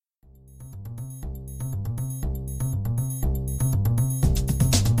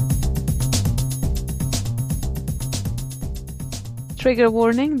Trigger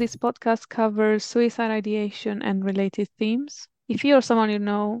warning, this podcast covers suicide ideation and related themes. If you or someone you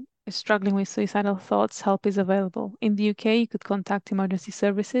know is struggling with suicidal thoughts, help is available. In the UK, you could contact emergency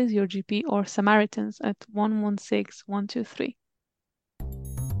services, your GP, or Samaritans at 116 123.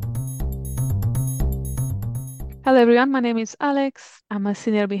 Hello everyone, my name is Alex. I'm a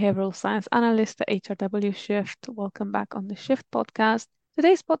senior behavioral science analyst at HRW Shift. Welcome back on the Shift podcast.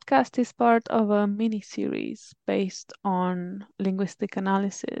 Today's podcast is part of a mini-series based on linguistic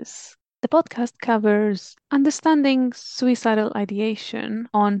analysis. The podcast covers understanding suicidal ideation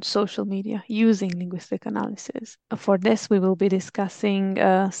on social media using linguistic analysis. For this, we will be discussing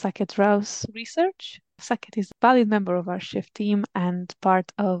Saket Rao's research. Saket is a valued member of our Shift team and part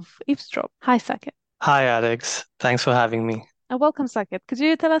of Eavesdrop. Hi, Saket. Hi, Alex. Thanks for having me. Welcome, Saket. Could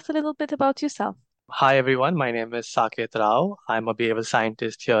you tell us a little bit about yourself? Hi, everyone. My name is Saket Rao. I'm a behavioral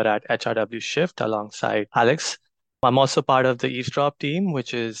scientist here at HRW Shift alongside Alex. I'm also part of the Eavesdrop team,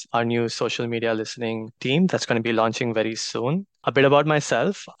 which is our new social media listening team that's going to be launching very soon. A bit about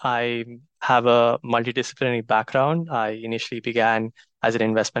myself. I have a multidisciplinary background. I initially began as an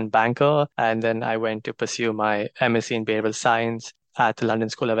investment banker, and then I went to pursue my MSc in behavioral science at the London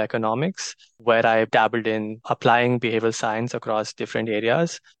School of Economics, where I dabbled in applying behavioral science across different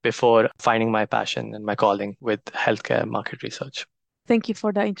areas before finding my passion and my calling with healthcare market research. Thank you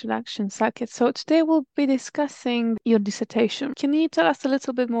for that introduction, Saket. So today we'll be discussing your dissertation. Can you tell us a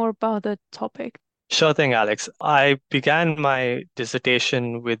little bit more about the topic? Sure thing, Alex. I began my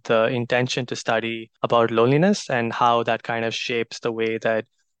dissertation with the intention to study about loneliness and how that kind of shapes the way that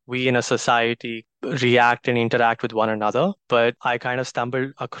we in a society react and interact with one another. But I kind of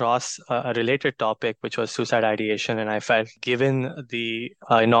stumbled across a related topic, which was suicide ideation. And I felt, given the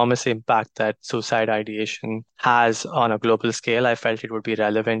enormous impact that suicide ideation has on a global scale, I felt it would be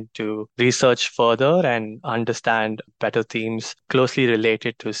relevant to research further and understand better themes closely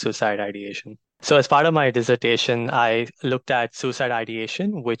related to suicide ideation. So, as part of my dissertation, I looked at suicide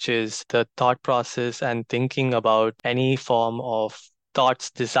ideation, which is the thought process and thinking about any form of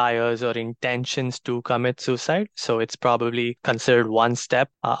thoughts, desires, or intentions to commit suicide. So, it's probably considered one step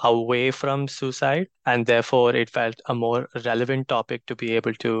away from suicide. And therefore, it felt a more relevant topic to be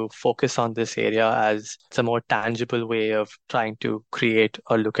able to focus on this area as it's a more tangible way of trying to create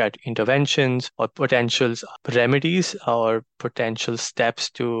or look at interventions or potential remedies or potential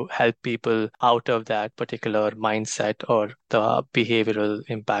steps to help people out of that particular mindset or the behavioral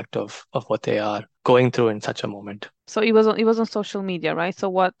impact of what they are going through in such a moment. So it was on social media, right? So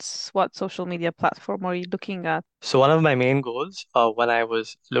what social media platform are you looking at? So one of my main goals when I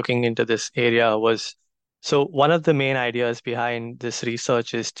was looking into this area was one of the main ideas behind this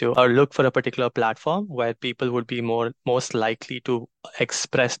research is to look for a particular platform where people would be most likely to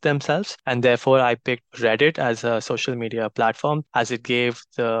express themselves. And therefore, I picked Reddit as a social media platform as it gave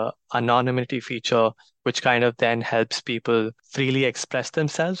the anonymity feature, which kind of then helps people freely express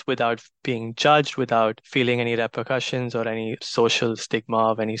themselves without being judged, without feeling any repercussions or any social stigma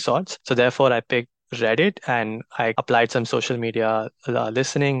of any sorts. So therefore, I picked Reddit and I applied some social media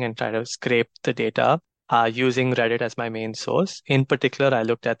listening and tried to scrape the data using Reddit as my main source. In particular, I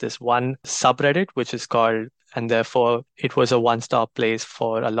looked at this one subreddit, which is called, and therefore it was a one-stop place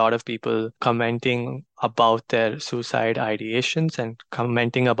for a lot of people commenting about their suicide ideations and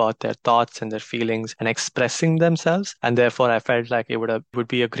commenting about their thoughts and their feelings and expressing themselves. And therefore, I felt like would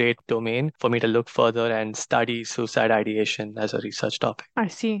be a great domain for me to look further and study suicide ideation as a research topic. I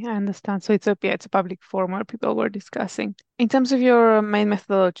see, I understand. So it's a public forum where people were discussing. In terms of your main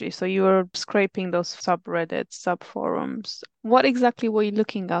methodology, so you were scraping those subreddits, subforums. What exactly were you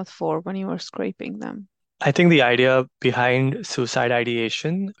looking out for when you were scraping them? I think the idea behind suicide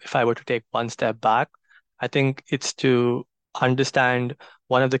ideation, if I were to take one step back, I think it's to understand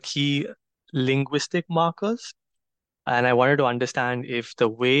one of the key linguistic markers. And I wanted to understand if the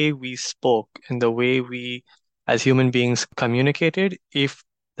way we spoke and the way we as human beings communicated, if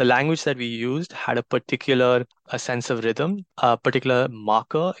the language that we used had a sense of rhythm, a particular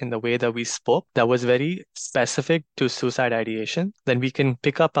marker in the way that we spoke that was very specific to suicide ideation, then we can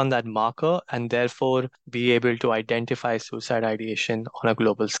pick up on that marker and therefore be able to identify suicide ideation on a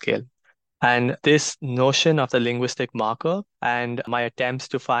global scale. And this notion of the linguistic marker and my attempts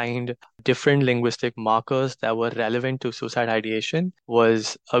to find different linguistic markers that were relevant to suicide ideation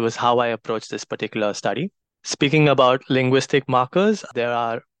was how I approached this particular study. Speaking about linguistic markers, there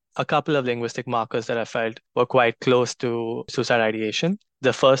are a couple of linguistic markers that I felt were quite close to suicide ideation.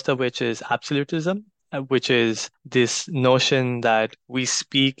 The first of which is absolutism, which is this notion that we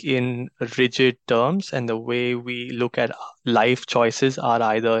speak in rigid terms and the way we look at life choices are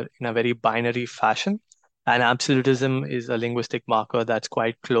either in a very binary fashion. And absolutism is a linguistic marker that's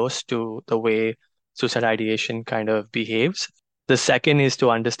quite close to the way suicide ideation kind of behaves. The second is to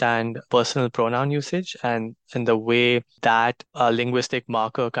understand personal pronoun usage and the way that linguistic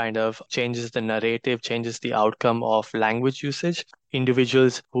marker kind of changes the narrative, changes the outcome of language usage.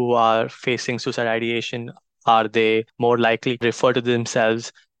 Individuals who are facing suicide ideation, are they more likely to refer to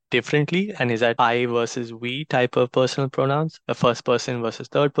themselves differently? And is that I versus we type of personal pronouns, the first person versus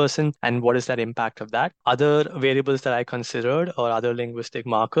third person? And what is that impact of that? Other variables that I considered or other linguistic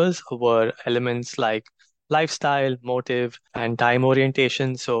markers were elements like lifestyle, motive, and time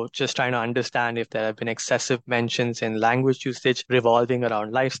orientation. So just trying to understand if there have been excessive mentions in language usage revolving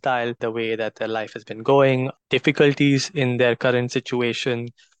around lifestyle, the way that their life has been going, difficulties in their current situation,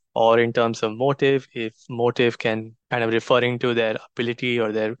 or in terms of motive, if motive can kind of referring to their ability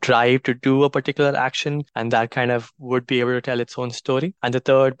or their drive to do a particular action, and that kind of would be able to tell its own story. And the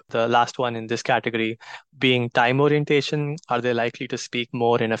third, the last one in this category, being time orientation, are they likely to speak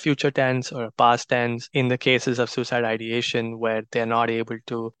more in a future tense or a past tense? In the cases of suicide ideation where they're not able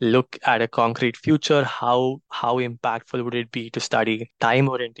to look at a concrete future, how impactful would it be to study time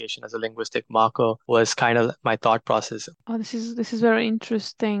orientation as a linguistic marker was kind of my thought process. Oh, this is very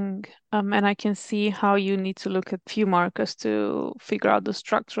interesting. And I can see how you need to look at few markers to figure out the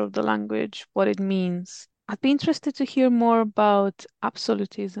structure of the language, what it means. I'd be interested to hear more about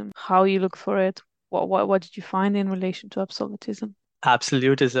absolutism, how you look for it. What did you find in relation to absolutism?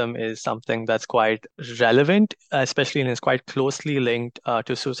 Absolutism is something that's quite relevant, especially and is quite closely linked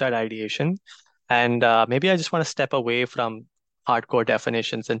to suicide ideation. And maybe I just want to step away from hardcore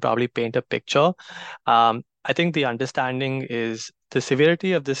definitions and probably paint a picture. I think the understanding is the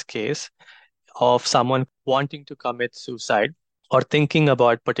severity of this case of someone wanting to commit suicide or thinking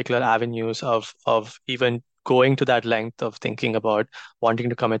about particular avenues of even going to that length of thinking about wanting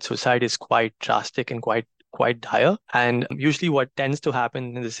to commit suicide is quite drastic and quite dire. And usually what tends to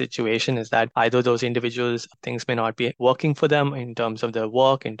happen in this situation is that either those individuals, things may not be working for them in terms of their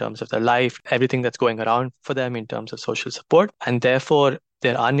work, in terms of their life, everything that's going around for them in terms of social support. And therefore,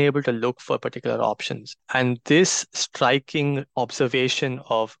 they're unable to look for particular options. And this striking observation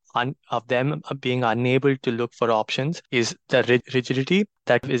of them being unable to look for options is the rigidity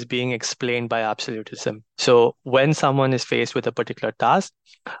that is being explained by absolutism. So when someone is faced with a particular task,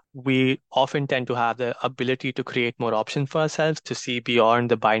 we often tend to have the ability to create more options for ourselves, to see beyond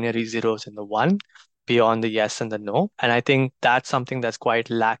the binary zeros and the one, beyond the yes and the no. And I think that's something that's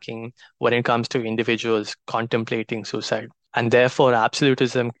quite lacking when it comes to individuals contemplating suicide. And therefore,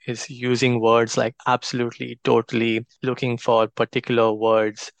 absolutism is using words like absolutely, totally, looking for particular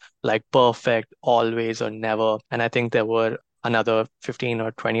words like perfect, always, or never. And I think there were another 15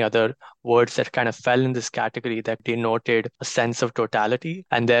 or 20 other words that kind of fell in this category that denoted a sense of totality.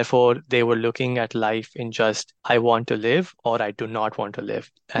 And therefore, they were looking at life in just, I want to live or I do not want to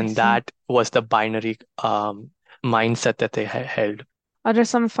live. I And see. that was the binary mindset that they held. Are there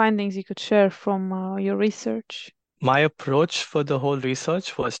some findings you could share from your research? My approach for the whole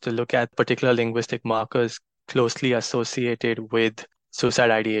research was to look at particular linguistic markers closely associated with suicide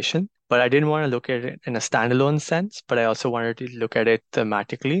ideation. But I didn't want to look at it in a standalone sense, but I also wanted to look at it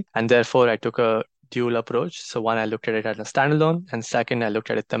thematically. And therefore, I took a dual approach. So, one, I looked at it as a standalone, and second, I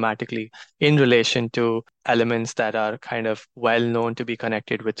looked at it thematically in relation to elements that are kind of well known to be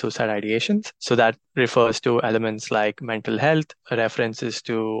connected with suicide ideations. So, that refers to elements like mental health, references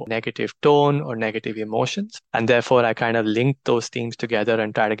to negative tone or negative emotions. And therefore, I kind of linked those themes together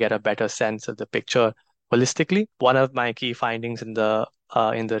and try to get a better sense of the picture holistically. One of my key findings in the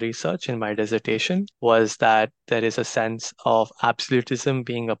research in my dissertation was that there is a sense of absolutism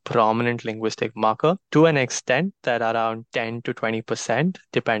being a prominent linguistic marker to an extent that around 10 to 20%,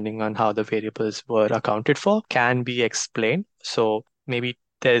 depending on how the variables were accounted for, can be explained. So maybe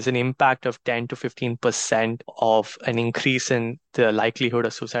there's an impact of 10 to 15% of an increase in the likelihood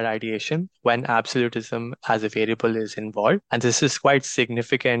of suicide ideation when absolutism as a variable is involved. And this is quite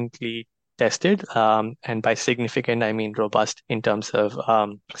significantly tested. And by significant, I mean robust in terms of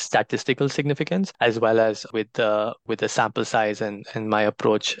statistical significance, as well as with the sample size and my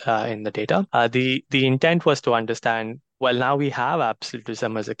approach in the data. The intent was to understand, well, now we have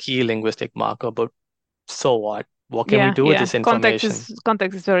absolutism as a key linguistic marker, but so what? What can we Yeah, do with yeah. this Context information? is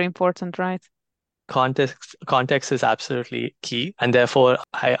context is very important, right? Context is absolutely key. And therefore,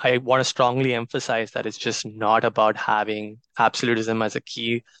 I want to strongly emphasize that it's just not about having absolutism as a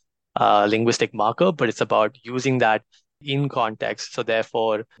key linguistic marker, but it's about using that in context. So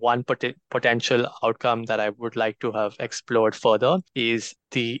therefore, one potential outcome that I would like to have explored further is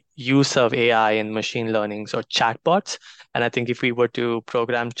the use of AI and machine learnings or chatbots. And I think if we were to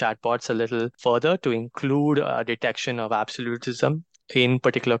program chatbots a little further to include detection of absolutism in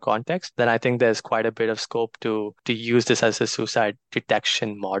particular context, then I think there's quite a bit of scope to use this as a suicide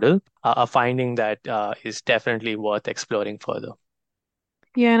detection model, a finding that is definitely worth exploring further.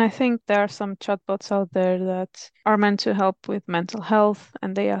 Yeah, and I think there are some chatbots out there that are meant to help with mental health,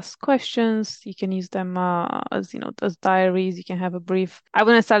 and they ask questions. You can use them as as diaries. You can have a brief, I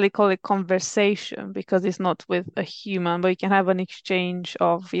wouldn't necessarily call it conversation because it's not with a human, but you can have an exchange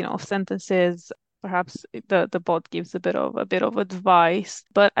of of sentences. Perhaps the bot gives a bit of advice.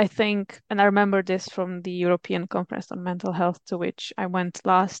 But I think, and I remember this from the European Conference on Mental Health to which I went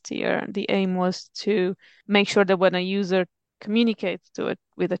last year. The aim was to make sure that when a user communicates to it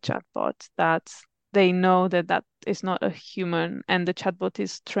with a chatbot that they know that that is not a human and the chatbot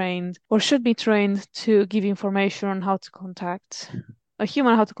is trained or should be trained to give information on how to contact a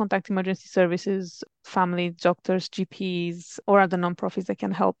human, how to contact emergency services, family doctors, GPs, or other nonprofits that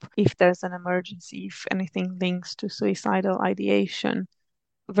can help if there's an emergency, if anything links to suicidal ideation.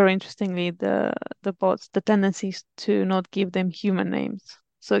 Very interestingly, the bots, the tendency is to not give them human names.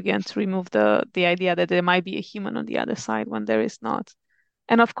 So again, to remove the idea that there might be a human on the other side when there is not.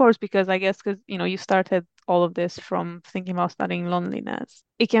 And of course, because I guess because you started all of this from thinking about studying loneliness,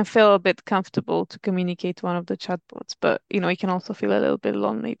 it can feel a bit comfortable to communicate to one of the chatbots, but it can also feel a little bit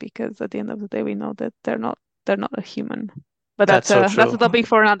lonely because at the end of the day, we know that they're not a human. But That's so that's a true. topic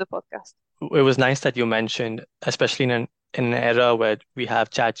for another podcast. It was nice that you mentioned, especially in an era where we have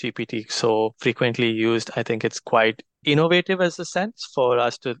ChatGPT so frequently used. I think it's quite innovative as a sense for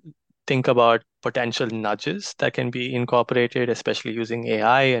us to think about potential nudges that can be incorporated, especially using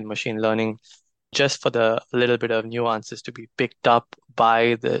AI and machine learning, just for the little bit of nuances to be picked up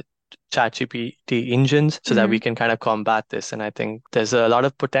by the ChatGPT engines so that we Hmm. can kind of combat this. And I think there's a lot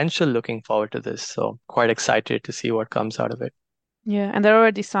of potential looking forward to this. So quite excited to see what comes out of it. Yeah, and there are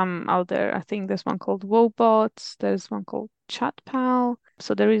already some out there. I think there's one called Wobots, there's one called ChatPal.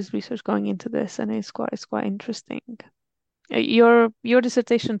 So there is research going into this, and it's quite interesting. Your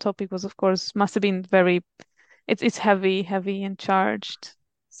dissertation topic was, of course, must have been very it's heavy and charged.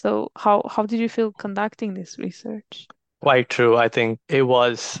 So how did you feel conducting this research? Quite true. I think it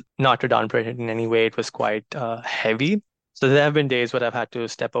was not to downplay it in any way. It was quite heavy. So there have been days where I've had to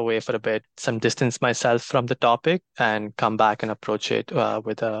step away for a bit, some distance myself from the topic and come back and approach it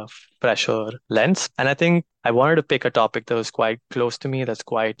with a fresher lens. And I think I wanted to pick a topic that was quite close to me, that's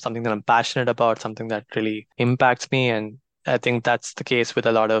quite something that I'm passionate about, something that really impacts me. And I think that's the case with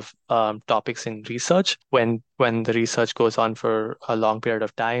a lot of topics in research. When the research goes on for a long period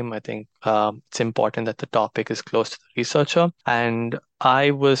of time, I think it's important that the topic is close to the researcher. And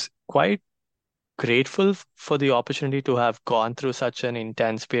I was quite grateful for the opportunity to have gone through such an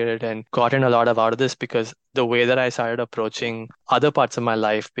intense period and gotten a lot of out of this because the way that I started approaching other parts of my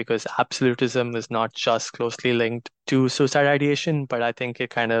life, because absolutism is not just closely linked to suicide ideation, but I think it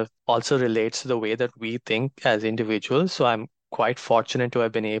kind of also relates to the way that we think as individuals. So I'm quite fortunate to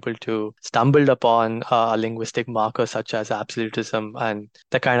have been able to stumbled upon a linguistic marker such as absolutism, and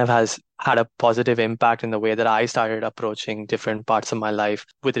that kind of has had a positive impact in the way that I started approaching different parts of my life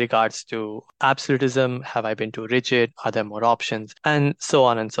with regards to absolutism. Have I been too rigid? Are there more options? And so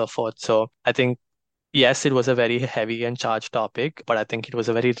on and so forth. So I think yes, it was a very heavy and charged topic, but I think it was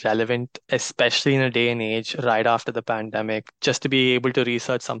a very relevant, especially in a day and age right after the pandemic, just to be able to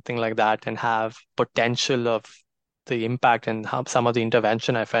research something like that and have potential of the impact and how some of the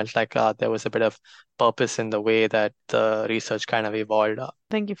intervention. I felt like there was a bit of purpose in the way that the research kind of evolved.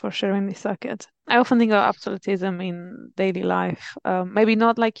 Thank you for sharing this, Saket. I often think of absolutism in daily life. Maybe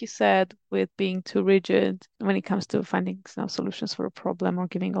not like you said, with being too rigid when it comes to finding solutions for a problem or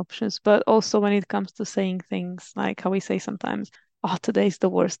giving options, but also when it comes to saying things like how we say sometimes, "Oh, today's the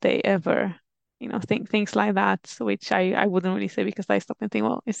worst day ever." Things like that, which I wouldn't really say because I stop and think,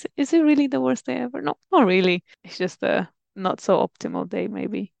 well, is it really the worst day ever? No, not really. It's just a not so optimal day,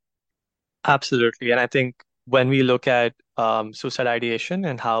 maybe. Absolutely. And I think when we look at suicide ideation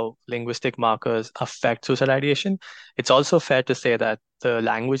and how linguistic markers affect suicide ideation, it's also fair to say that the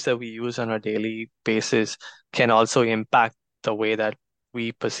language that we use on a daily basis can also impact the way that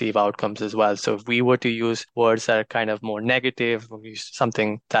we perceive outcomes as well. So if we were to use words that are kind of more negative, or use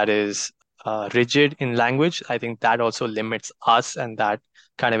something that is rigid in language, I think that also limits us and that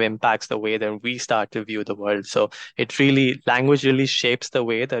kind of impacts the way that we start to view the world. So language really shapes the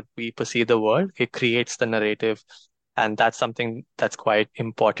way that we perceive the world. It creates the narrative. And that's something that's quite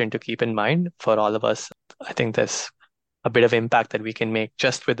important to keep in mind for all of us. I think this. a bit of impact that we can make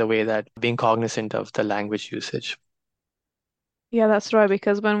just with the way that being cognizant of the language usage. Yeah, that's right.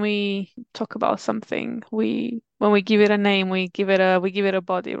 Because when we talk about something, when we give it a name, we give it a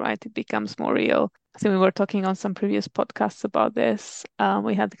body, right? It becomes more real. I think we were talking on some previous podcasts about this.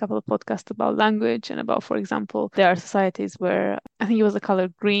 We had a couple of podcasts about language and about, for example, there are societies where I think it was the color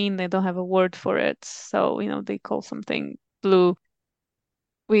green, they don't have a word for it. So, they call something blue.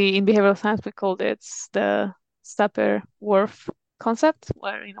 We in behavioral science we called it the Sapir-Whorf concept,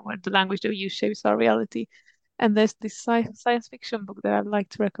 where the language that we use shapes our reality. And there's this science fiction book that I'd like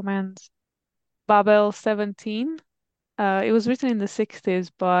to recommend, Babel 17. It was written in the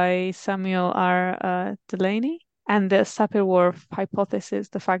 60s by Samuel R. Delany. And the Sapir-Whorf hypothesis,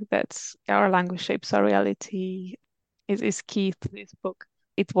 the fact that our language shapes our reality, is key to this book.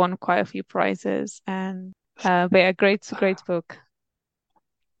 It won quite a few prizes, and but yeah, great book.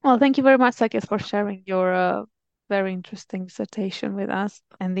 Well, thank you very much, Sakis, for sharing your very interesting dissertation with us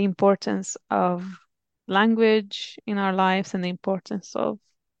and the importance of language in our lives and the importance of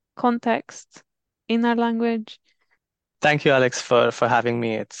context in our language. Thank you, Alex, for having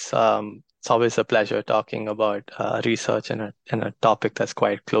me. It's always a pleasure talking about research and a topic that's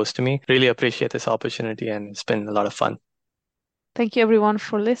quite close to me. Really appreciate this opportunity, and it's been a lot of fun. Thank you, everyone,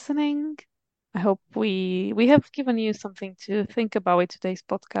 for listening. I hope we have given you something to think about with today's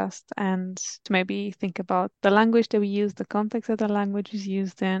podcast and to maybe think about the language that we use, the context that the language is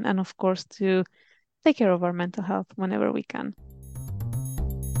used in, and of course to take care of our mental health whenever we can.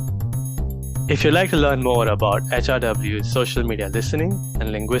 If you'd like to learn more about HRW's social media listening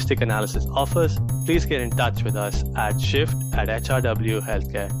and linguistic analysis offers, please get in touch with us at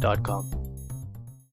shift@hrwhealthcare.com.